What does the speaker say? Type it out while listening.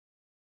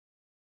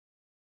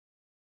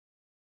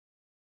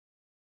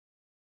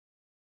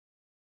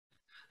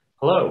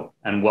Hello,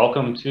 and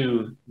welcome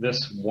to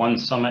this One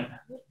Summit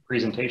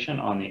presentation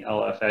on the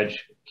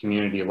LF-Edge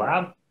Community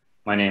Lab.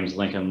 My name is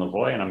Lincoln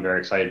Lavoie, and I'm very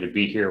excited to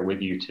be here with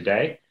you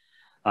today,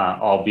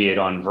 albeit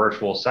on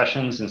virtual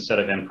sessions instead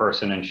of in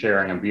person and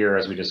sharing a beer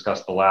as we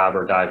discuss the lab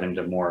or dive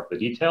into more of the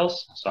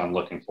details. So I'm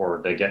looking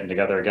forward to getting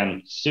together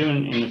again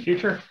soon in the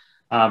future.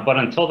 But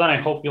until then, I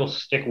hope you'll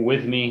stick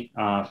with me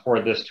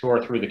for this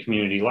tour through the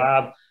community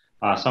lab.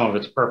 Some of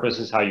its purpose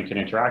is how you can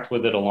interact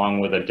with it, along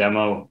with a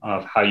demo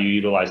of how you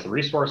utilize the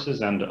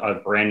resources and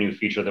a brand new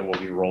feature that we'll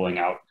be rolling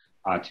out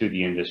to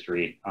the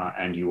industry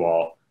and you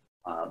all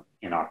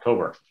in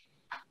October.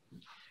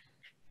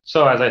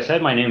 So as I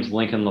said, my name is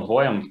Lincoln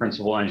Lavoie. I'm a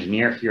principal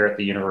engineer here at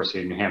the University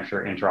of New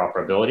Hampshire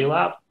Interoperability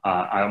Lab.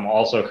 I'm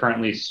also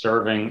currently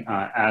serving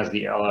as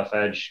the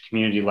LF-Edge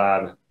Community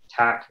Lab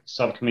TAC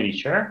Subcommittee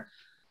Chair.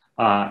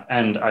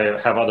 And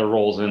I have other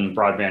roles in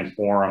Broadband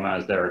Forum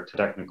as their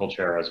technical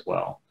chair as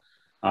well.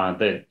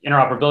 The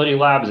Interoperability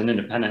Lab is an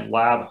independent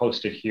lab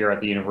hosted here at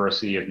the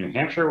University of New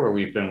Hampshire, where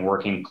we've been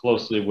working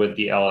closely with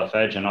the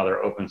LF-Edge and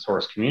other open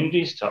source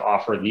communities to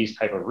offer these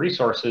type of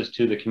resources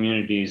to the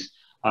communities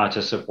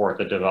to support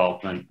the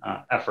development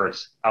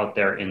efforts out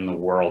there in the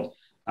world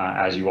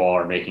as you all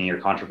are making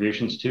your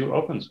contributions to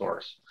open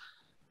source.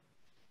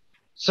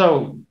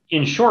 So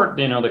in short,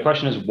 the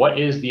question is, what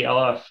is the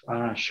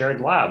LF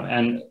Shared Lab?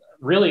 And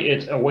really,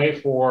 it's a way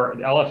for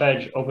the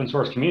LF-Edge open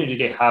source community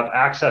to have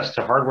access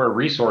to hardware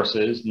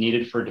resources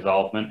needed for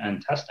development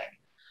and testing.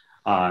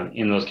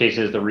 In those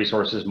cases, the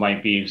resources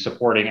might be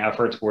supporting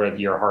efforts where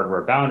you're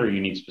hardware bound or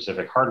you need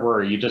specific hardware,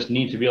 or you just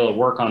need to be able to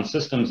work on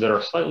systems that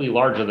are slightly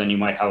larger than you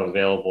might have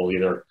available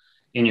either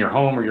in your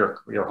home or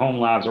your home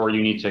labs, or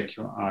you need to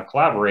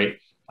collaborate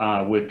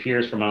with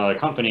peers from another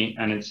company,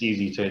 and it's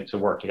easy to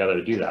work together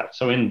to do that.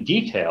 So in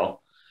detail,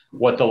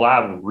 what the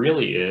lab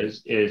really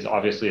is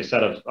obviously a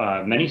set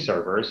of many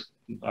servers.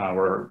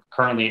 We're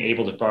currently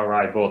able to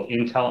provide both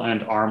Intel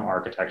and ARM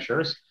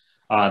architectures.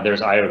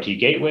 There's IoT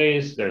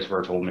gateways, there's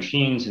virtual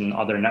machines, and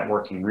other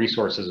networking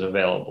resources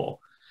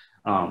available.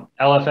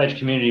 LF-Edge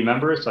community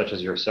members, such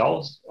as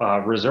yourselves,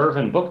 reserve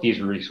and book these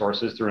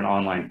resources through an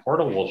online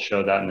portal. We'll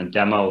show that in the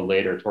demo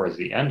later towards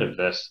the end of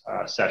this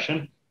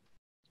session.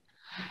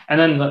 And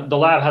then the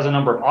lab has a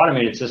number of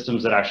automated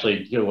systems that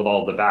actually deal with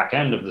all the back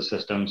end of the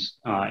systems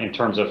in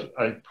terms of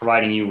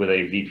providing you with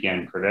a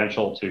VPN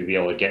credential to be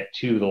able to get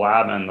to the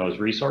lab and those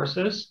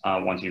resources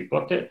once you've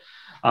booked it,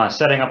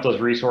 setting up those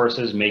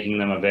resources, making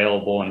them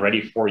available and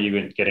ready for you,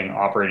 and getting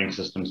operating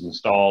systems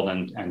installed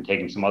and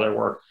taking some other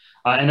work.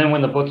 And then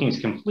when the booking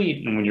is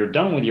complete and when you're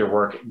done with your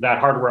work, that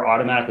hardware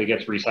automatically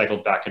gets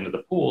recycled back into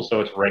the pool,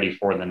 so it's ready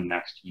for the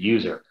next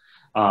user.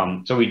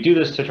 So we do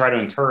this to try to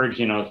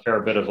encourage, a fair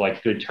bit of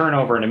good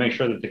turnover and to make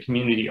sure that the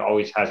community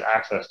always has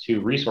access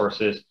to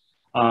resources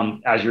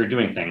as you're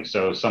doing things.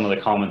 So some of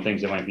the common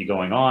things that might be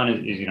going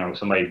on is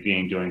somebody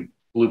doing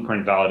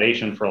blueprint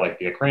validation for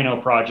the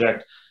Acrano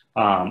project,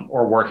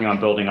 or working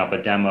on building up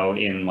a demo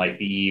in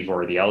the Eve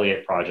or the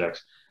Elliott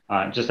projects,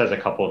 just as a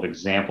couple of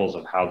examples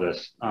of how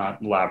this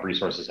lab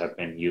resources have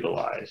been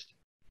utilized.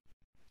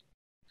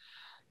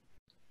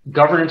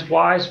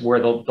 Governance-wise, where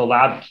the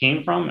lab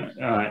came from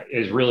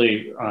is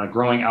really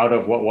growing out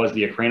of what was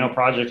the Acrano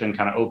project and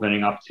kind of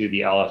opening up to the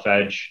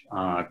LF-Edge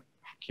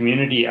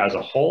community as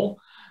a whole.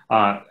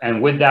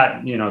 And with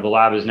that, the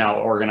lab is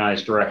now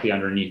organized directly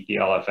underneath the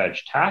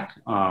LF-Edge TAC,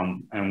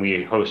 and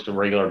we host a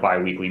regular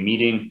bi-weekly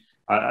meeting,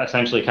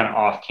 essentially kind of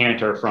off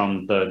canter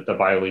from the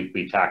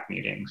bi-weekly TAC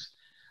meetings.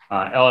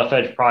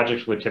 LF-Edge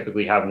projects would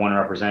typically have one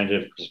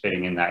representative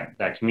participating in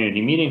that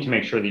community meeting to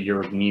make sure that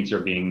your needs are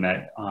being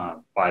met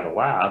by the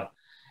lab.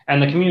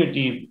 And the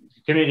community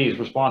is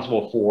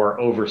responsible for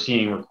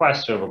overseeing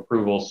requests of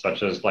approvals,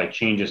 such as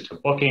changes to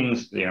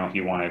bookings, if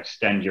you want to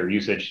extend your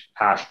usage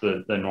past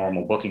the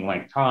normal booking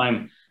length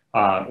time,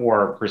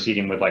 or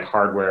proceeding with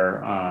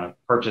hardware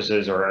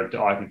purchases or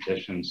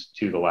additions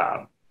to the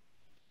lab.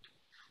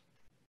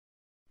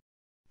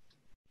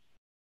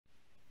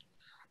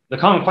 The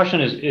common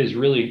question is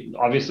really,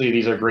 obviously,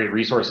 these are great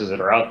resources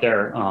that are out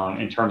there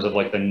in terms of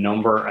the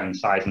number and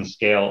size and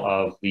scale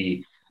of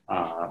the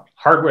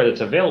hardware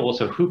that's available.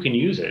 So who can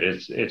use it?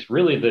 It's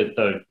really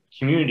the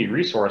community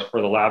resource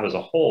for the lab as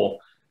a whole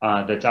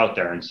that's out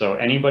there. And so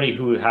anybody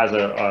who has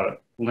a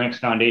Linux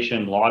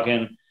Foundation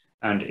login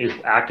and is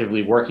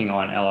actively working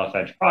on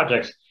LF-Edge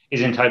projects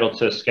is entitled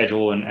to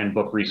schedule and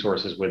book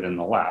resources within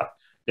the lab.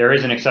 There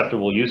is an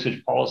acceptable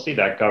usage policy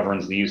that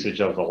governs the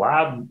usage of the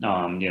lab.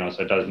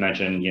 So it does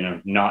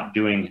mention, not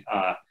doing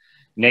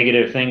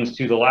negative things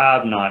to the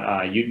lab, not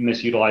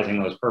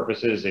misutilizing those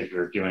purposes. If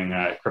you're doing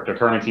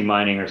cryptocurrency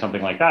mining or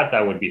something like that,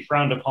 that would be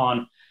frowned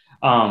upon.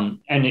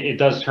 And it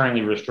does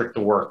currently restrict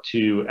the work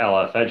to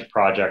LF-Edge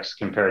projects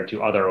compared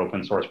to other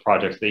open source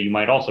projects that you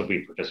might also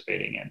be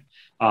participating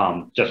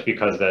in, just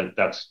because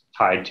that's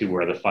tied to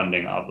where the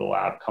funding of the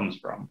lab comes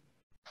from.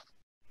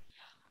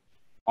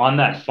 On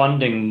that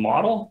funding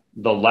model,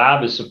 the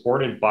lab is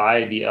supported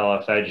by the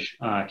LF-EDGE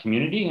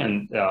community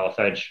and the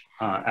LF-EDGE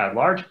at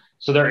large.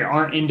 So there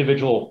aren't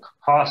individual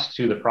costs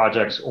to the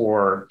projects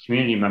or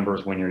community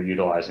members when you're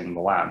utilizing the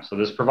lab. So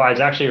this provides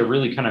actually a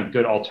really kind of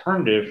good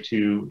alternative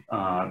to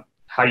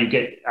how you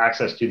get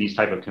access to these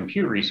type of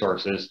compute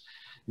resources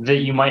that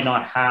you might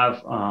not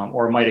have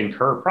or might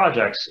incur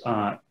projects,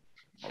 a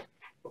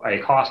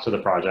cost to the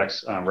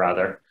projects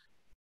rather,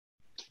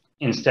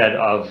 instead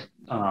of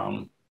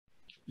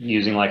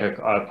using like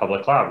a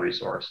public cloud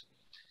resource.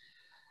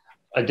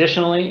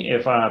 Additionally,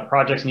 if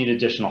projects need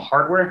additional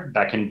hardware,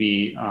 that can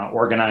be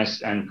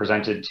organized and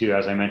presented to,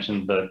 as I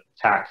mentioned, the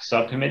TAC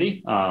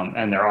subcommittee.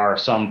 And there are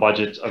some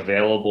budgets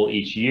available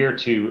each year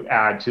to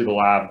add to the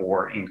lab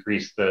or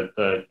increase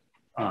the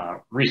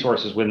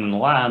resources within the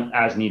lab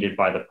as needed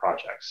by the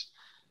projects.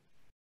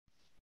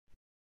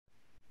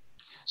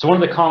 So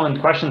one of the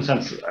common questions,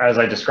 since as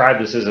I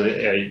described this is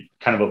a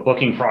kind of a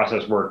booking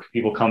process where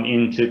people come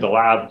into the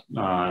lab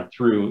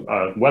through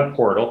a web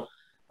portal,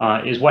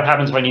 is what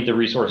happens if I need the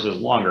resources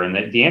longer?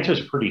 And the answer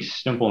is pretty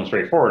simple and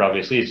straightforward,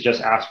 obviously. It's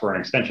just ask for an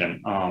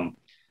extension.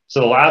 So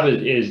the lab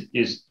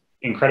is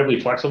incredibly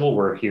flexible.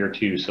 We're here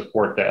to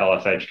support the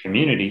LF-EDGE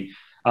community,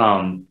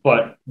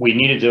 but we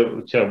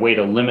needed to way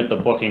to limit the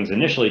bookings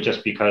initially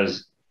just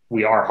because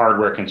we are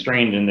hardware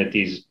constrained and that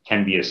these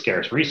can be a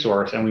scarce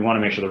resource, and we want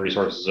to make sure the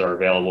resources are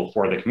available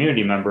for the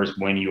community members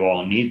when you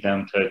all need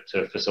them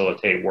to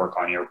facilitate work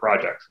on your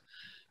projects.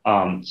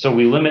 So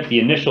we limit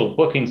the initial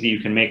bookings that you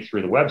can make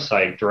through the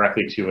website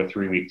directly to a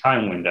 3-week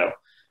time window.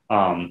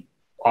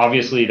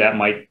 Obviously, that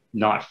might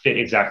not fit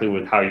exactly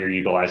with how you're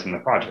utilizing the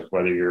project,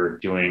 whether you're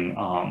doing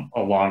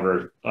a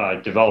longer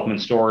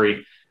development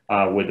story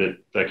with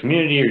the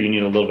community, or you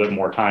need a little bit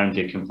more time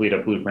to complete a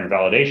blueprint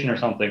validation or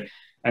something.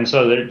 And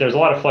so there's a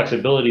lot of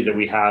flexibility that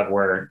we have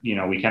where, you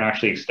know, we can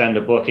actually extend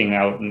a booking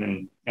out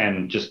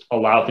and just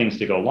allow things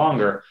to go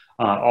longer.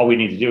 All we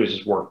need to do is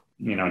just work,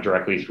 you know,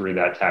 directly through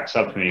that TAC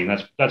subcommittee.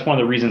 And that's one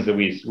of the reasons that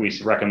we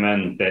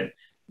recommend that,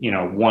 you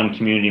know, one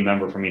community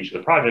member from each of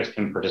the projects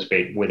can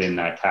participate within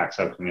that TAC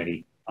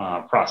subcommittee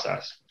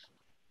process.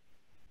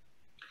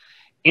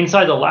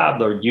 Inside the lab,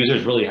 the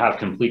users really have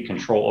complete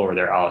control over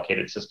their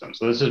allocated system.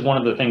 So this is one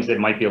of the things that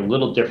might be a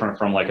little different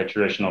from like a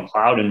traditional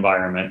cloud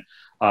environment,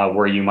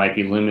 where you might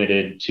be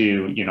limited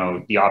to, you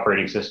know, the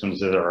operating systems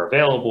that are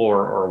available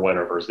or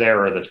whatever's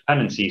there or the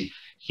dependencies.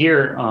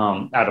 Here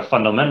at a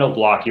fundamental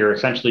block, you're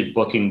essentially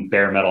booking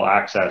bare metal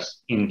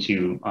access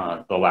into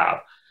the lab.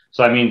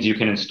 So that means you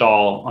can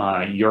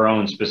install your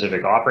own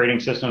specific operating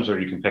systems,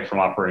 or you can pick from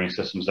operating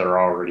systems that are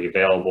already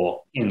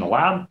available in the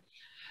lab.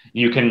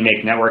 You can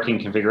make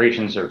networking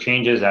configurations or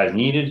changes as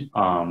needed.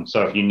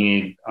 So if you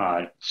need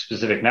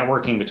specific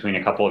networking between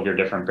a couple of your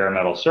different bare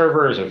metal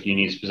servers, or if you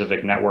need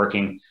specific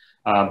networking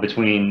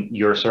between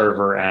your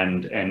server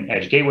and an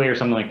edge gateway or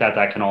something like that,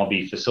 that can all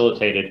be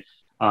facilitated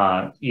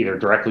either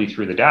directly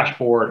through the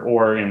dashboard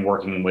or in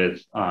working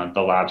with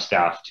the lab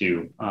staff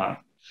to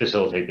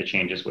facilitate the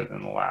changes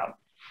within the lab.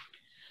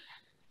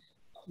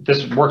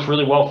 This works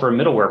really well for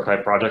middleware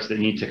type projects that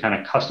need to kind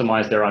of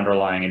customize their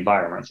underlying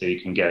environment. So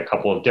you can get a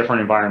couple of different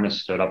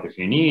environments stood up if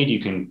you need.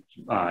 You can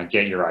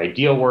get your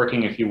ideal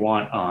working if you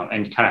want,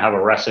 and kind of have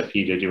a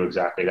recipe to do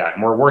exactly that.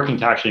 And we're working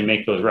to actually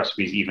make those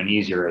recipes even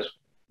easier, as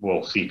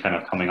we'll see kind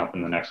of coming up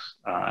in the next,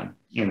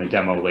 in the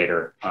demo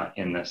later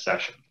in this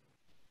session.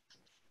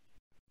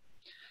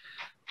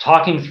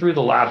 Talking through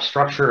the lab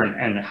structure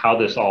and how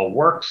this all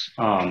works,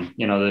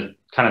 you know, the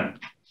kind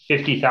of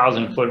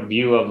 50,000 foot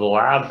view of the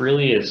lab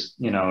really is,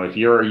 you know, if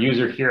you're a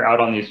user here out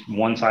on this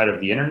one side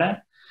of the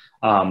internet,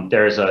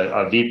 there's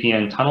a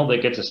VPN tunnel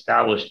that gets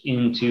established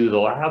into the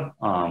lab.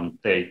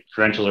 The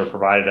credentials are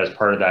provided as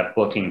part of that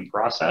booking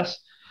process.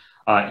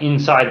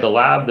 Inside the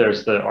lab,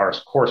 there's our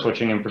core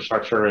switching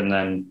infrastructure, and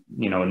then,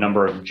 you know, a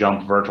number of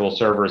jump virtual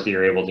servers that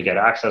you're able to get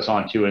access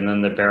onto, and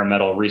then the bare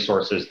metal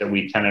resources that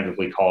we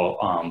tentatively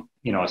call,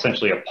 you know,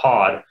 essentially a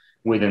pod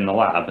within the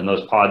lab. And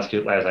those pods,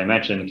 as I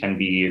mentioned, can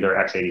be either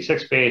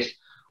x86 based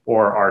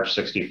or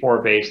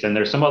Arch64 based. And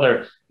there's some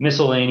other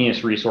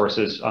miscellaneous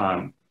resources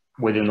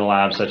within the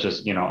lab, such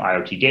as, you know,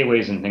 IoT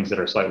gateways and things that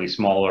are slightly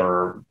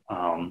smaller,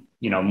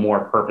 you know,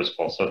 more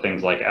purposeful. So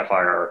things like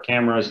FIR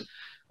cameras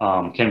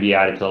can be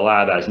added to the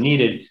lab as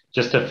needed,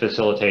 just to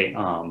facilitate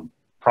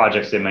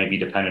projects that might be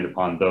dependent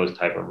upon those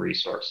type of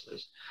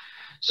resources.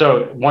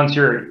 So once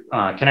you're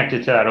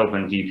connected to that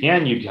open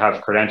VPN, you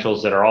have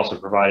credentials that are also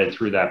provided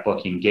through that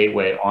booking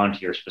gateway onto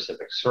your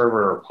specific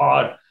server or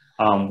pod,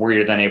 where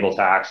you're then able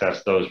to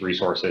access those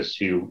resources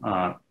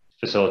to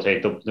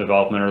facilitate the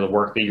development or the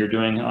work that you're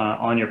doing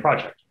on your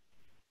project.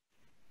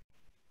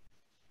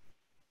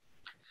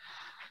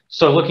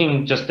 So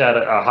looking just at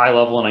a high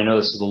level, and I know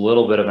this is a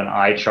little bit of an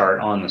eye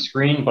chart on the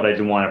screen, but I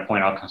do want to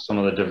point out some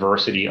of the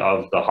diversity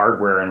of the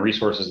hardware and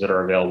resources that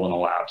are available in the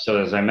lab.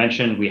 So as I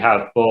mentioned, we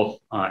have both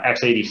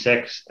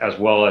x86 as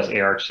well as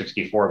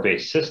ARch64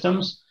 based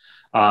systems.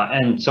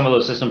 And some of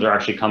those systems are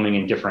actually coming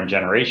in different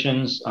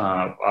generations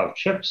of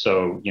chips.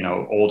 So, you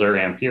know, older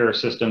Ampere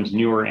systems,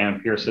 newer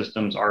Ampere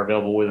systems are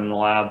available within the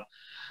lab.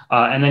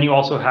 And then you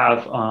also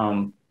have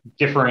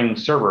differing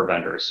server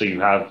vendors. So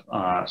you have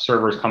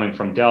servers coming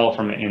from Dell,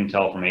 from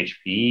Intel, from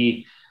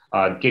HPE,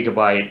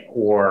 Gigabyte,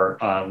 or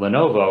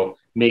Lenovo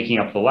making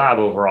up the lab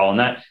overall. And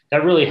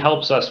that really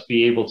helps us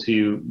be able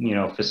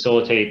to,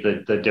 facilitate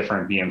the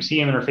different BMC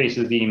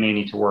interfaces that you may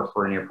need to work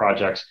for in your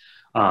projects,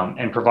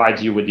 and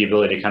provides you with the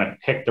ability to kind of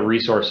pick the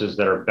resources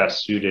that are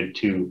best suited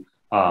to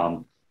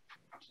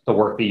the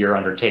work that you're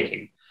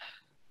undertaking.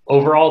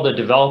 Overall,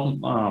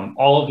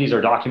 all of these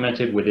are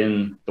documented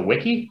within the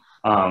wiki.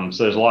 So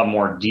there's a lot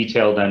more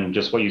detail than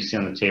just what you see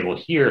on the table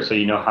here. So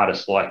you know how to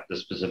select the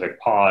specific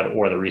pod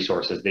or the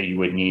resources that you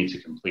would need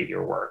to complete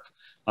your work.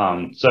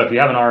 So if you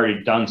haven't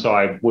already done so,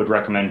 I would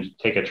recommend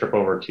take a trip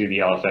over to the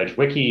LF-Edge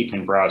wiki. You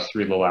can browse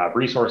through the lab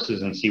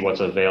resources and see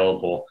what's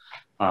available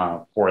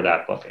for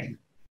that booking.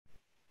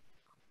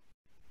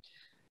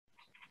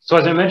 So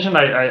as I mentioned,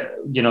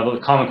 the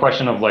common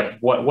question of like,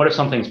 what if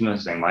something's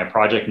missing? My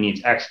project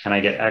needs X, can I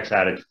get X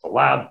added to the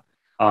lab?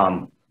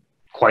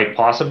 Quite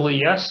possibly,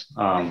 yes.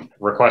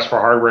 Requests for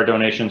hardware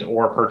donations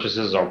or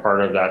purchases are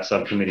part of that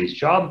subcommittee's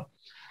job.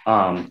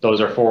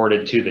 Those are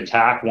forwarded to the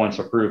TAC once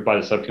approved by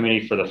the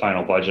subcommittee for the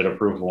final budget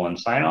approval and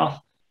sign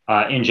off.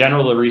 In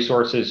general, the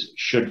resources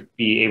should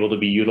be able to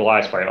be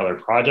utilized by other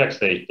projects.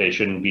 They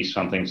shouldn't be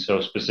something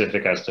so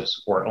specific as to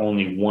support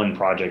only one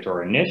project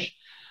or a niche.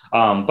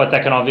 But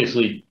that can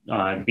obviously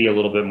be a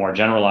little bit more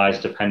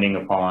generalized depending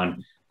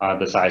upon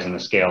the size and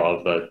the scale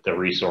of the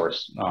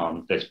resource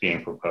that's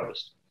being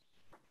proposed.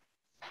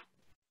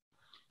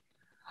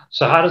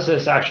 So how does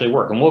this actually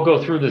work? And we'll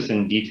go through this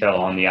in detail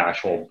on the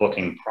actual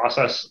booking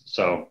process,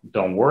 so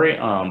don't worry.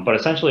 But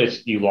essentially,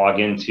 you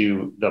log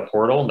into the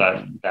portal,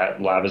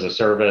 that Lab as a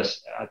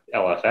Service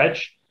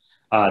LF-Edge,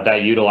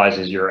 that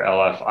utilizes your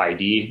LF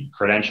ID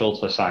credential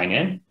to sign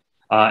in.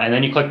 And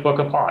then you click Book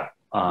a Pod.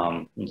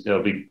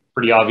 It'll be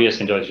pretty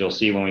obvious, and as you'll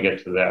see when we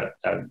get to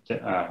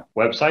that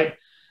website.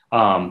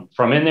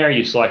 From in there,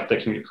 you select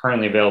the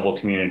currently available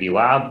community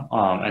lab,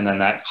 and then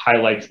that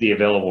highlights the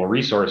available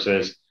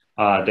resources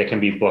that can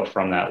be booked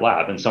from that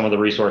lab. And some of the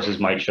resources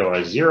might show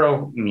as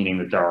 0, meaning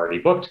that they're already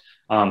booked.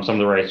 Some of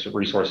the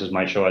resources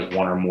might show as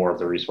 1 or more of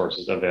the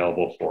resources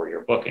available for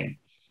your booking.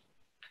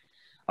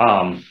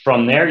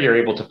 From there, you're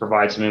able to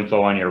provide some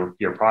info on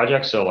your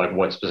project. So like,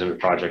 what specific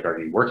project are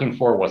you working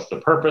for? What's the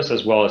purpose,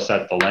 as well as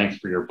set the length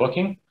for your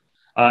booking.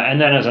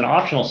 And then as an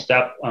optional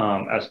step,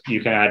 as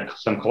you can add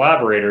some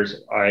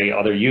collaborators,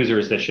 other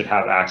users that should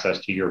have access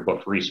to your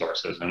booked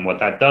resources. And what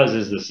that does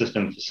is the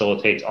system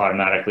facilitates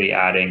automatically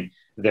adding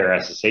their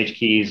SSH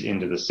keys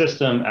into the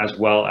system, as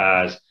well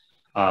as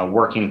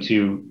working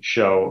to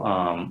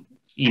show,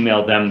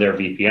 email them their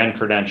VPN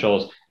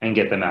credentials and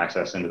get them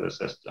access into the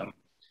system.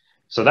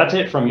 So that's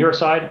it from your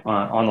side.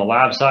 On the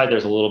lab side,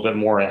 there's a little bit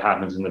more that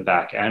happens in the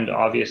back end,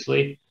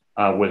 obviously,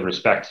 with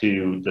respect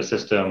to the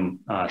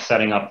system,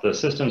 setting up the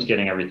systems,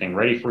 getting everything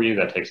ready for you.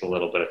 That takes a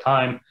little bit of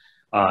time,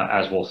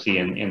 as we'll see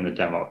in the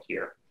demo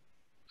here.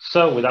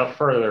 So without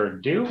further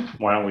ado,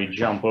 why don't we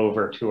jump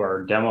over to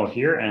our demo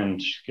here and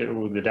get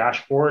with the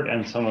dashboard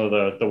and some of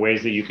the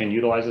ways that you can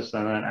utilize this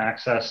and then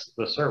access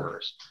the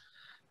servers.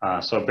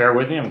 So bear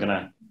with me, I'm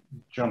gonna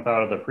jump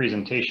out of the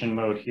presentation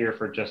mode here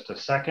for just a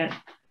second,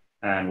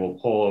 and we'll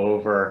pull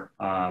over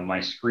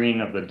my screen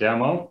of the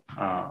demo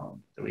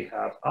that we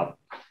have up.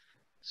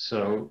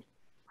 So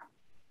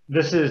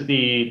this is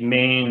the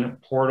main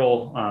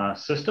portal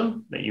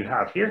system that you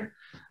have here.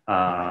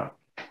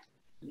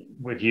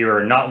 If you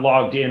are not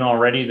logged in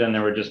already, then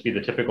there would just be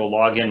the typical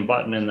login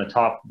button in the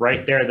top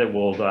right there that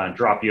will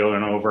drop you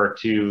on over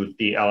to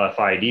the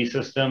LFID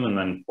system and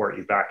then port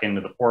you back into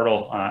the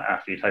portal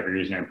after you type your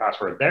username and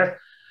password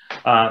there.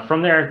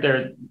 From there,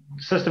 the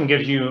system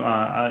gives you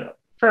a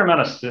fair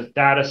amount of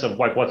status of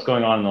like what's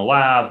going on in the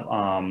lab,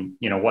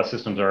 what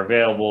systems are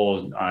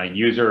available,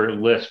 user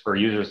lists for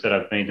users that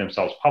have made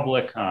themselves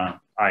public,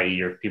 i.e.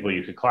 your people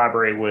you could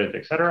collaborate with,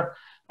 et cetera.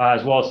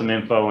 As well as some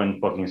info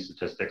and booking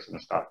statistics and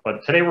stuff.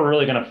 But today we're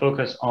really going to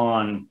focus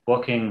on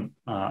booking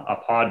a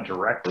pod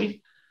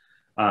directly.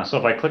 So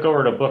if I click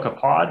over to book a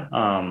pod,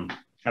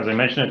 as I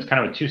mentioned, it's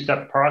kind of a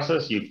two-step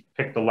process. You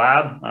pick the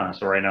lab.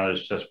 So right now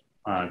there's just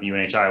the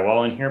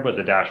UNH-IOL in here, but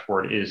the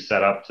dashboard is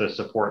set up to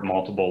support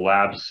multiple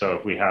labs. So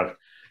if we have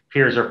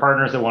peers or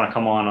partners that want to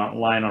come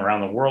online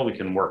around the world, we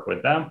can work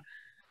with them.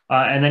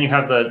 And then you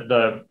have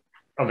the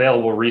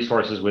available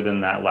resources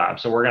within that lab.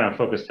 So we're going to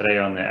focus today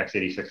on the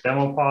x86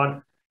 demo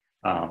pod.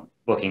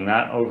 Booking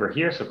that over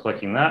here, so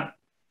clicking that.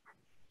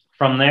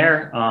 From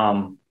there,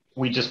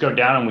 we just go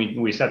down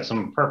and we set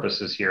some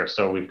purposes here.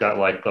 So we've got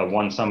like the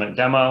One Summit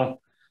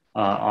demo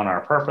on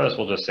our purpose.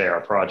 We'll just say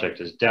our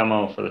project is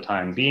demo for the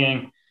time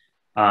being,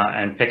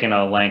 and picking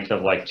a length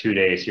of like 2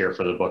 days here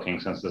for the booking,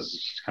 since this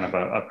is kind of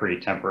a pretty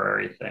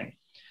temporary thing.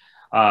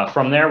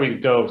 From there, we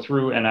go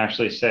through and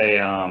actually say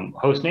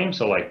host name,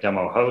 so like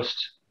demo host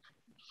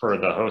for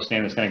the host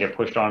name that's going to get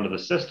pushed onto the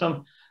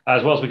system.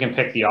 as well as we can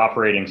pick the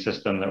operating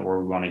system that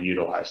we want to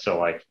utilize. So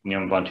like,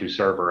 Ubuntu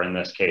server in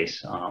this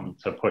case,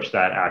 to push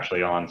that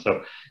actually on.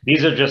 So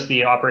these are just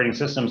the operating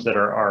systems that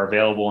are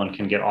available and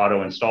can get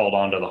auto installed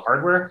onto the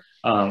hardware.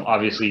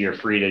 Obviously, you're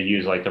free to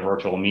use like the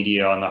virtual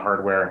media on the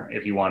hardware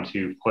if you want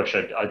to push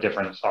a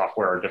different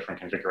software or different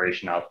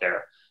configuration out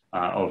there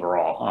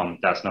overall.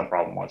 That's no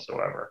problem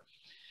whatsoever.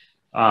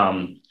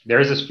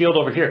 There's this field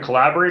over here,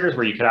 collaborators,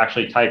 where you could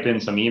actually type in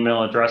some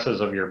email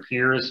addresses of your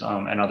peers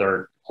and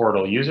other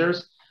portal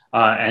users.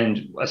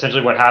 And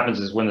essentially what happens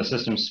is when the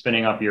system's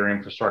spinning up your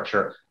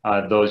infrastructure,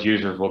 those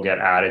users will get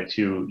added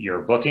to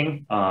your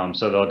booking.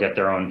 So they'll get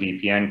their own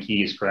VPN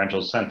keys,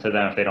 credentials sent to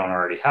them if they don't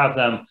already have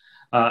them,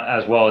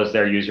 as well as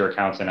their user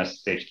accounts and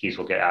SSH keys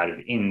will get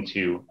added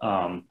into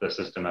the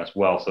system as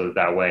well. So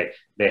that way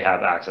they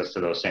have access to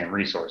those same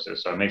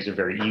resources. So it makes it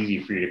very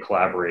easy for you to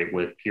collaborate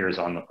with peers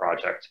on the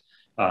project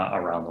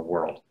around the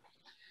world.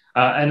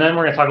 And then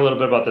we're going to talk a little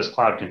bit about this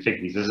cloud config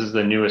piece. This is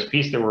the newest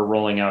piece that we're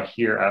rolling out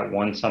here at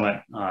One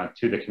Summit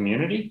to the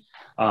community,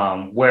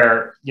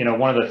 where,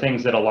 one of the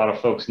things that a lot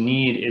of folks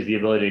need is the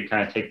ability to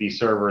kind of take these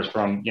servers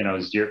from,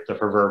 the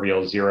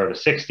proverbial 0 to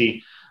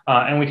 60.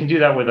 And we can do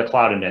that with a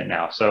cloud init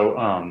now. So,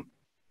 cloud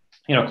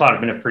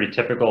init a pretty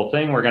typical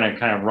thing. We're going to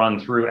kind of run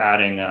through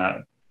adding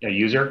a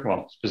user,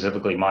 well,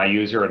 specifically my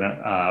user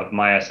and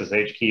my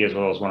SSH key, as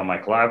well as one of my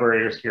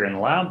collaborators here in the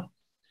lab.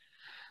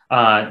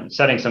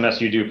 Setting some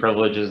sudo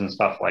privileges and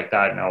stuff like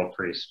that,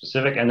 pretty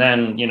specific. And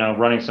then,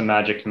 running some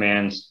magic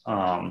commands,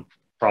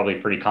 probably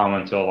pretty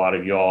common to a lot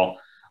of y'all,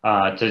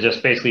 to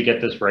just basically get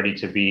this ready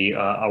to be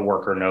a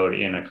worker node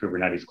in a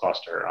Kubernetes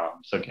cluster.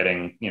 So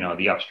getting,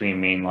 the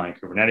upstream mainline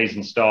Kubernetes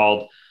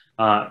installed,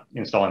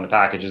 installing the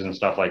packages and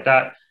stuff like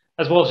that,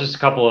 as well as just a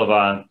couple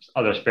of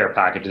other spare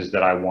packages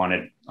that I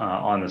wanted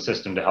on the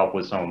system to help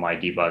with some of my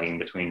debugging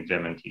between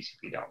Vim and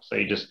TCP dump. So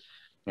you just,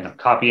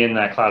 copy in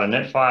that cloud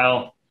init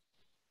file.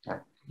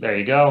 There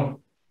you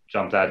go,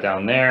 jump that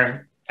down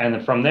there. And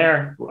then from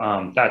there,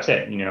 that's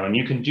it, and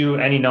you can do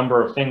any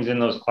number of things in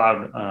those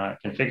cloud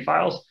config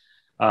files.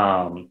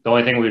 The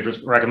only thing we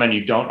recommend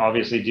you don't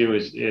obviously do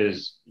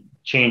is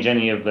change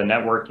any of the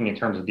networking in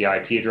terms of the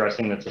IP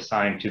addressing that's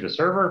assigned to the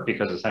server,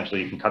 because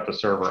essentially you can cut the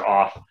server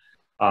off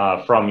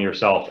from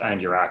yourself and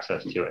your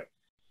access to it.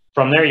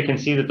 From there, you can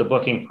see that the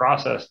booking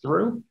processed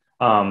through.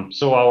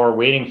 So while we're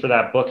waiting for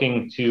that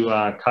booking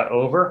to cut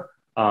over,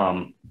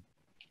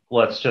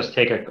 let's just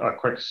take a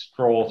quick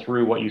scroll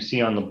through what you see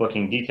on the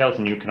booking details,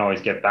 and you can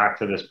always get back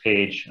to this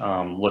page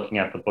looking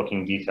at the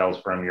booking details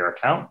from your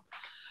account.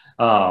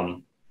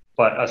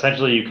 But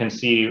essentially, you can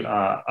see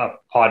a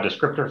pod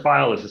descriptor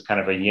file. This is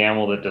kind of a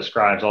YAML that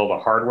describes all the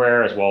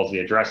hardware as well as the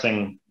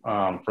addressing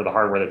for the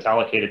hardware that's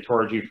allocated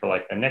towards you for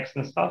like the NICs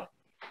and stuff.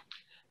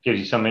 Gives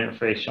you some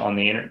information on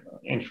the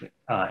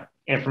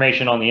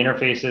information on the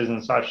interfaces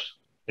and such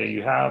that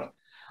you have.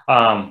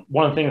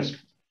 One of the things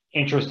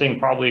interesting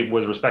probably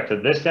with respect to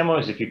this demo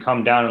is if you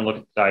come down and look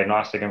at the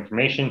diagnostic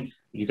information,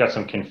 you've got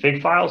some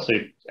config files. So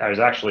there's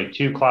actually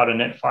 2 cloud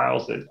init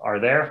files that are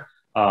there.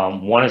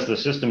 One is the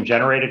system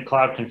generated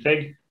cloud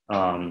config.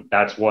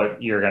 That's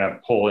what you're going to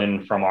pull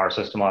in from our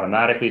system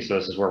automatically. So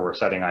this is where we're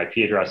setting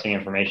IP addressing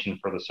information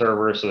for the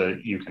server so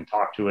that you can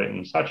talk to it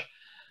and such,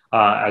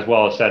 as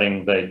well as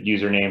setting the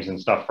usernames and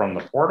stuff from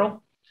the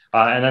portal.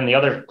 And then the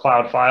other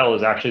cloud file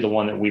is actually the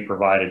one that we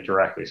provided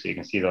directly. So you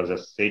can see those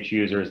SSH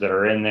users that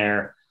are in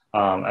there,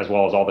 as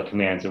well as all the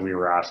commands that we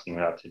were asking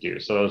that to do.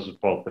 So those are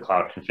both the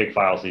cloud config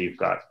files that you've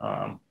got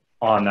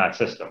on that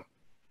system.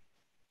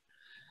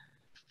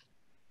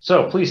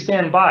 So please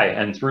stand by,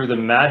 and through the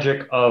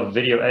magic of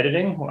video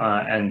editing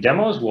and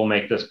demos, we'll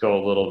make this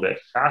go a little bit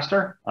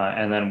faster.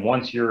 And then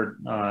once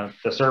the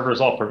server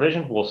is all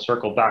provisioned, we'll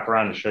circle back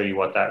around to show you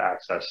what that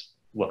access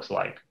looks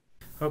like.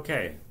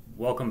 Okay,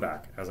 welcome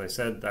back. As I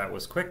said, that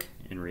was quick.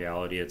 In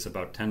reality, it's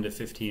about 10 to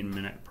 15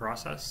 minute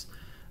process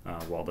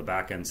while the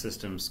backend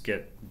systems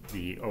get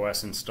the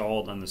OS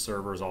installed and the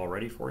servers all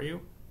ready for you.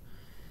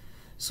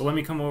 So let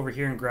me come over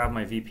here and grab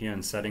my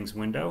VPN settings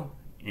window.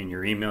 In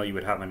your email, you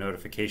would have a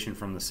notification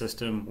from the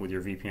system with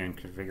your VPN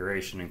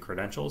configuration and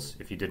credentials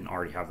if you didn't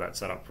already have that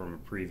set up from a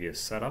previous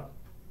setup.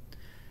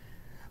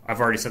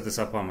 I've already set this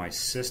up on my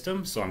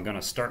system, so I'm going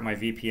to start my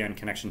VPN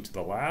connection to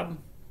the lab.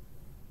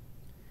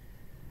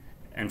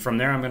 And from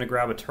there, I'm going to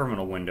grab a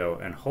terminal window,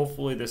 and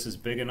hopefully this is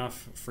big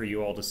enough for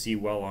you all to see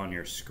well on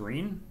your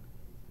screen.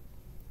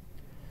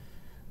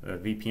 The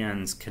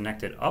VPN's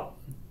connected up,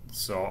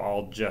 so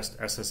I'll just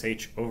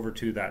SSH over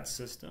to that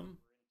system.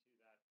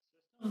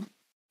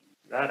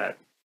 That at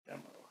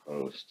demo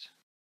host.a.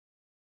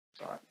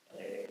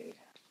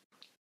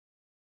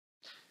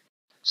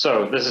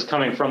 So this is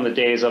coming from the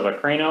days of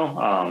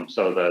Acrano.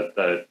 So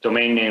the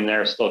domain name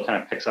there still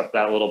kind of picks up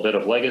that little bit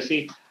of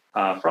legacy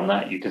from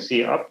that. You can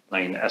see up,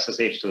 I can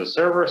SSH to the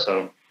server,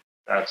 so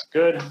that's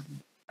good.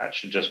 That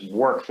should just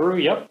work through,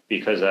 yep,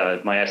 because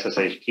my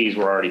SSH keys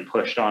were already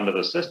pushed onto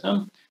the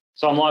system.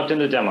 So I'm logged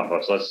into demo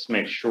host. Let's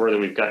make sure that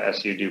we've got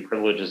sudo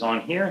privileges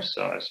on here.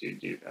 So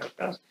sudo.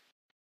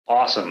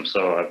 Awesome.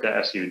 So I've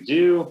got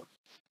sudo.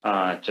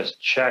 just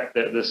check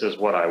that this is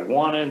what I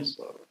wanted.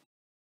 So,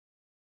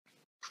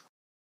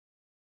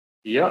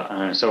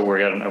 yeah, so we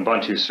got an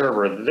Ubuntu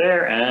server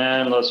there,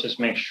 and let's just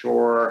make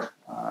sure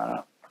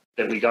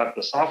that we got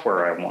the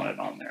software I wanted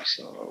on there.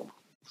 So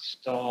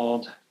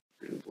installed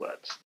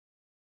Kubelet.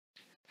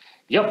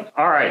 Yep.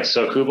 All right.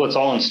 So Kubelet's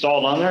all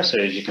installed on there. So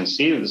as you can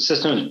see, the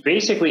system is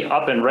basically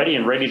up and ready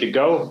to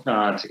go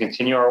to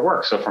continue our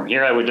work. So from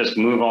here, I would just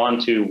move on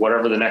to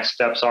whatever the next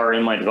steps are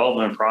in my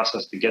development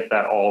process to get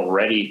that all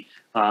ready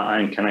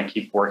and kind of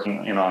keep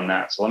working in on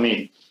that. So let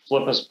me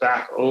flip us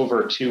back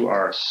over to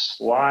our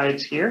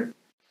slides here,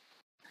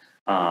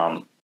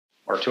 or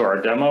to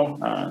our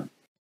demo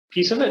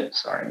piece of it.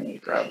 Sorry, let me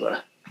grab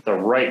the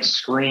right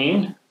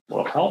screen.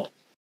 Will help.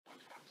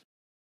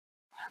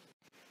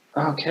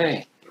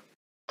 Okay.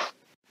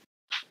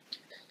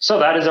 So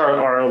that is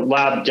our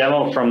lab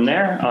demo from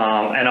there,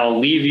 and I'll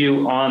leave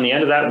you on the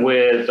end of that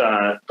with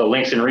the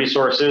links and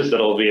resources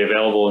that'll be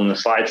available in the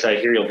slide site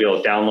here. You'll be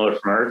able to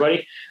download from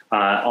everybody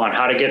on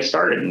how to get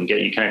started and get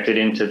you connected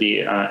into the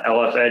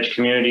LF Edge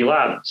Community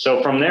Lab.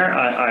 So from there,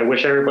 I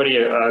wish everybody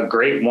a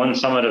great One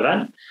Summit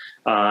event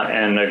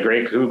and a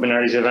great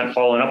Kubernetes event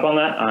following up on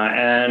that,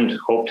 and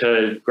hope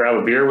to grab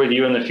a beer with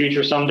you in the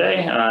future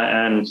someday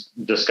and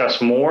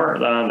discuss more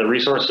the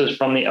resources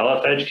from the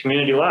LF Edge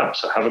Community Lab.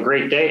 So have a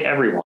great day,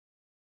 everyone.